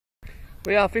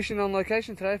We are fishing on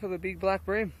location today for the big black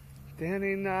bream down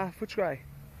in Footscray.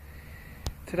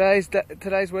 Today's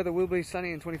weather will be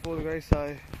sunny and 24 degrees,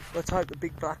 so let's hope the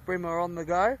big black bream are on the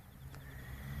go.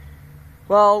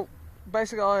 Well,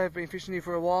 basically I have been fishing here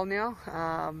for a while now.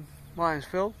 My name's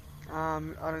Phil. I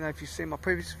don't know if you've seen my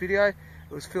previous video. It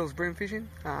was Phil's bream fishing,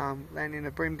 landing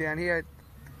a bream down here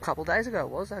a couple of days ago. It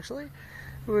was actually.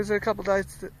 It was a couple of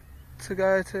days to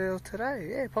go till today.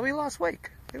 Yeah, probably last week.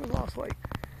 It was last week.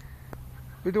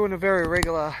 We're doing a very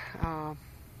regular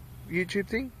YouTube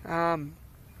thing.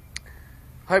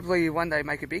 Hopefully one day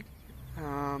make it big.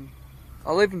 I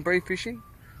live in bream fishing,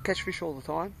 catch fish all the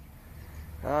time.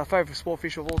 Favourite sport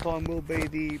fish of all time will be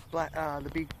the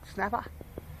big snapper.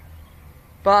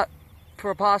 But for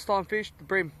a pastime fish, the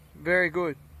bream, very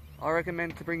good. I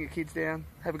recommend to bring your kids down,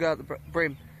 have a go at the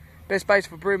bream. Best baits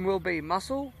for bream will be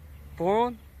mussel,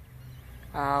 prawn,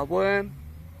 worm,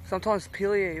 sometimes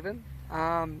pilia even.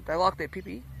 They like their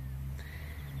pippy.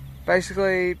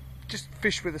 Basically, just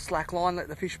fish with a slack line, let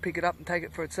the fish pick it up and take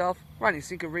it for itself. Running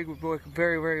sinker rig would work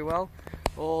very, very well.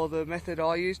 Or the method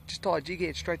I use, just tie a jig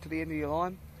head straight to the end of your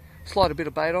line, slide a bit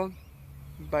of bait on,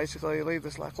 basically leave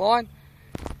the slack line,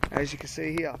 as you can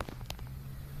see here.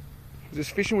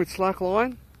 Just fishing with slack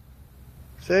line,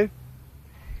 see?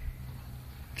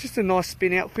 Just a nice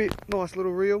spin outfit, nice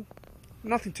little reel.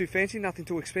 Nothing too fancy, nothing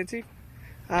too expensive.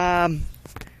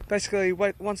 Basically,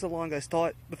 once the line goes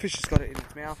tight, the fish has got it in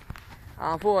its mouth.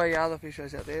 For all the other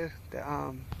fishers out there,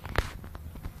 that,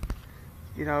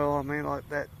 you know what I mean, like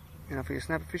that, you know, for your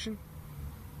snapper fishing.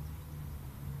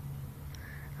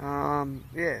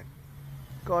 Yeah,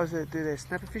 guys that do their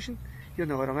snapper fishing, you'll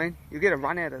know what I mean. You'll get a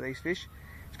run out of these fish,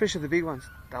 especially the big ones.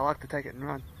 They like to take it and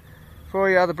run. For all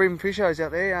your other bream fishers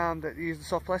out there that use the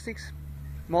soft plastics,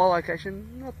 my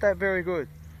location, not that very good.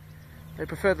 They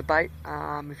prefer the bait.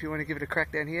 If you want to give it a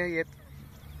crack down here, yep,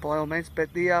 by all means.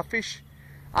 But the fish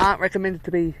aren't recommended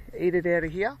to be eaten out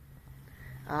of here.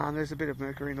 There's a bit of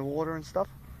mercury in the water and stuff.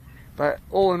 But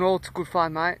all in all, it's good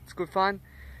fun, mate. It's good fun.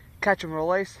 Catch and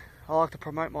release. I like to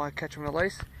promote my catch and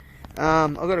release.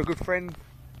 I've got a good friend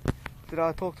that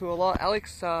I talk to a lot,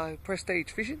 Alex,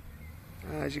 Prestige Fishing.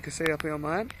 As you can see up here on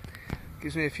my arm.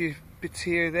 Gives me a few bits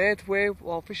here and there to wear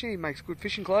while fishing. He makes good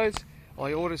fishing clothes. Or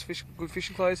he orders good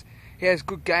fishing clothes. He has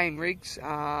good game rigs.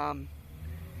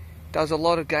 Does a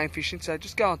lot of game fishing. So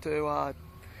just go onto the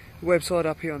website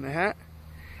up here on the hat.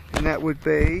 And that would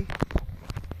be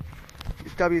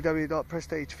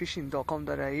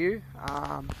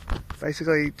www.prestigefishing.com.au.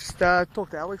 Basically, just talk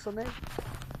to Alex on there.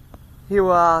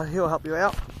 He'll help you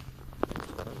out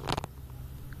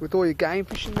with all your game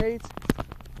fishing needs.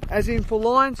 As in for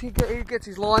lines, he gets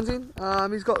his lines in.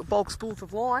 He's got bulk spools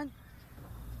of line,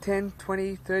 10,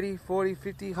 20, 30, 40,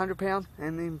 50, 100 pound,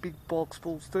 and then big bulk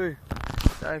spools too.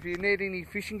 So if you need any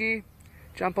fishing gear,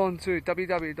 jump on to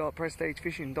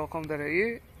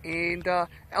www.prestigefishing.com.au and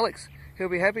Alex, he'll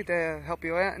be happy to help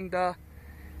you out. And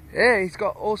yeah, he's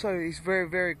got also he's very,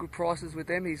 very good prices with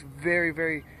them. He's very,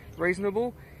 very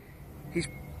reasonable. He's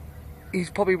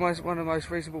probably one of the most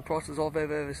reasonable prices I've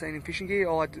ever seen in fishing gear.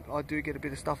 I do get a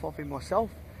bit of stuff off him myself.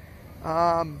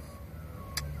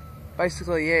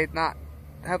 Basically, yeah,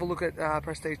 have a look at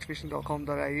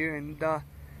prestigefishing.com.au and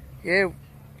yeah,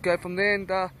 go from there and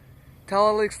tell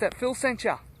Alex that Phil sent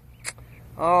you.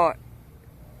 Alright,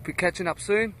 we're catching up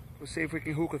soon. We'll see if we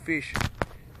can hook a fish. At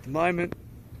the moment,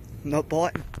 not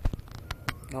biting.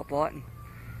 Not biting.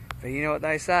 But you know what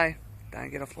they say,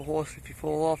 don't get off the horse if you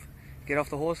fall off. Get off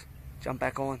the horse, jump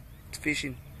back on. It's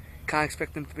fishing. Can't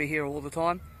expect them to be here all the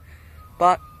time.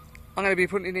 But I'm going to be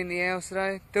putting it in the hours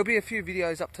today. There'll be a few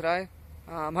videos up today.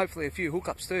 Hopefully a few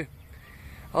hookups too.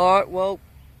 Alright, well,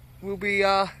 we'll be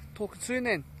talking soon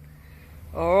then.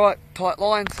 Alright, tight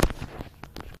lines.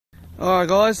 Alright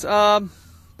guys,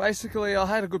 basically I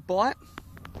had a good bite.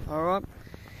 Alright.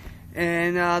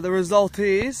 And the result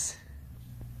is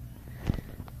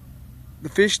the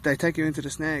fish, they take you into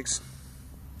the snags.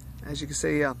 As you can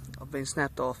see here, I've been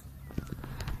snapped off.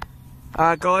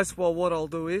 Guys, well, what I'll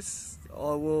do is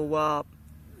I will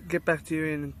get back to you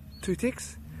in 2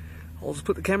 ticks. I'll just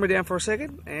put the camera down for a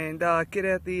second and get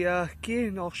out the gear,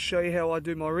 and I'll show you how I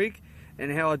do my rig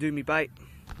and how I do my bait.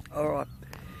 Alright,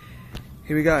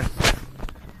 here we go.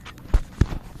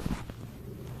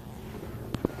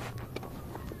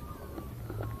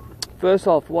 First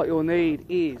off, what you'll need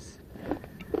is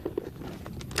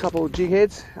a couple of jig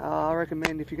heads. I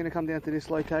recommend if you're going to come down to this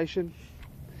location,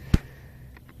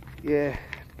 yeah,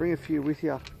 bring a few with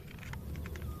you.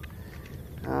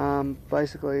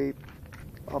 Basically,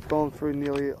 I've gone through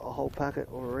nearly a whole packet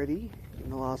already in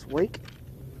the last week.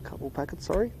 A couple packets,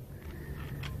 sorry.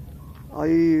 I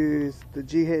use the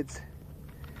G heads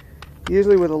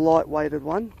Usually with a light weighted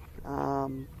one,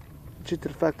 due to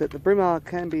the fact that the brimmer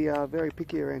can be very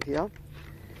picky around here,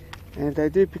 and if they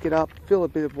do pick it up, feel a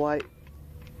bit of weight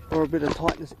or a bit of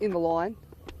tightness in the line,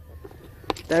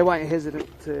 they won't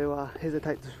hesitate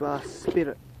to spit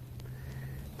it.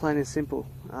 Plain and simple.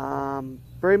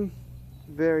 Bream,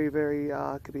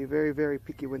 could be very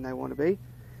picky when they want to be.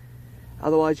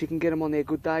 Otherwise, you can get them on their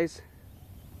good days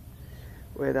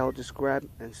where they'll just grab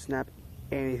and snap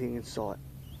anything in sight.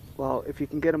 Well, if you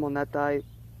can get them on that day,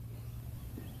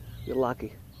 you're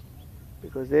lucky,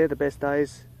 because they're the best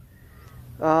days.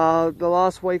 The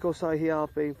last week or so here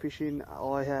I've been fishing,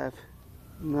 I have,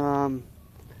 how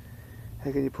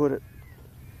can you put it,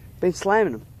 been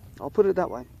slamming them. I'll put it that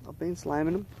way. I've been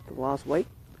slamming them for the last week.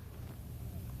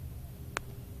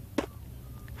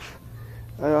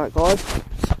 Alright guys,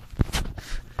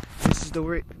 this is the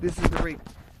rig.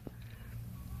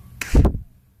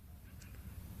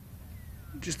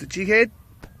 Just a jig head,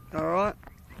 alright,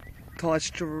 tied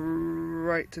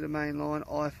straight to the main line,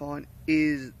 I find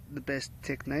is the best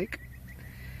technique.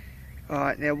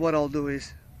 Alright, now what I'll do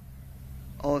is,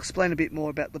 I'll explain a bit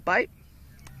more about the bait,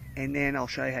 and then I'll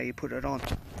show you how you put it on.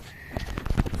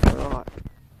 Alright,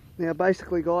 now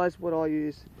basically guys, what I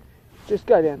use, just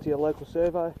go down to your local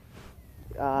servo,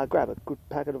 grab a good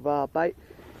packet of bait,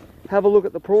 have a look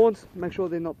at the prawns, make sure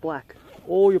they're not black.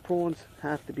 All your prawns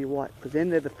have to be white, because then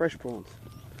they're the fresh prawns.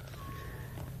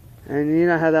 And you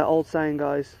know how that old saying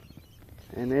goes,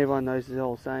 and everyone knows the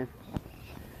old saying,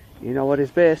 you know what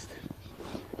is best,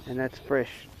 and that's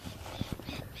fresh.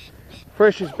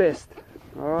 Fresh is best.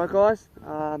 Alright guys,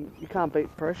 you can't beat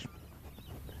fresh,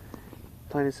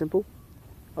 plain and simple.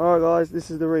 Alright guys,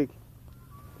 this is the rig.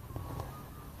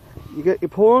 You get your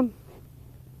prawn,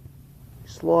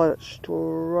 slide it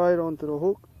straight onto the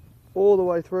hook, all the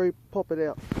way through, pop it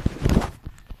out.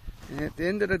 And at the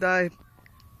end of the day,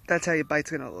 that's how your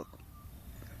bait's going to look.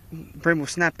 Bream will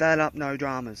snap that up, no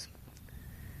dramas.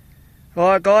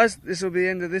 Alright guys, this will be the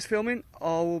end of this filming.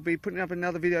 I will be putting up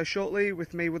another video shortly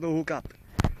with me with the hook up.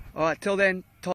 Alright, till then.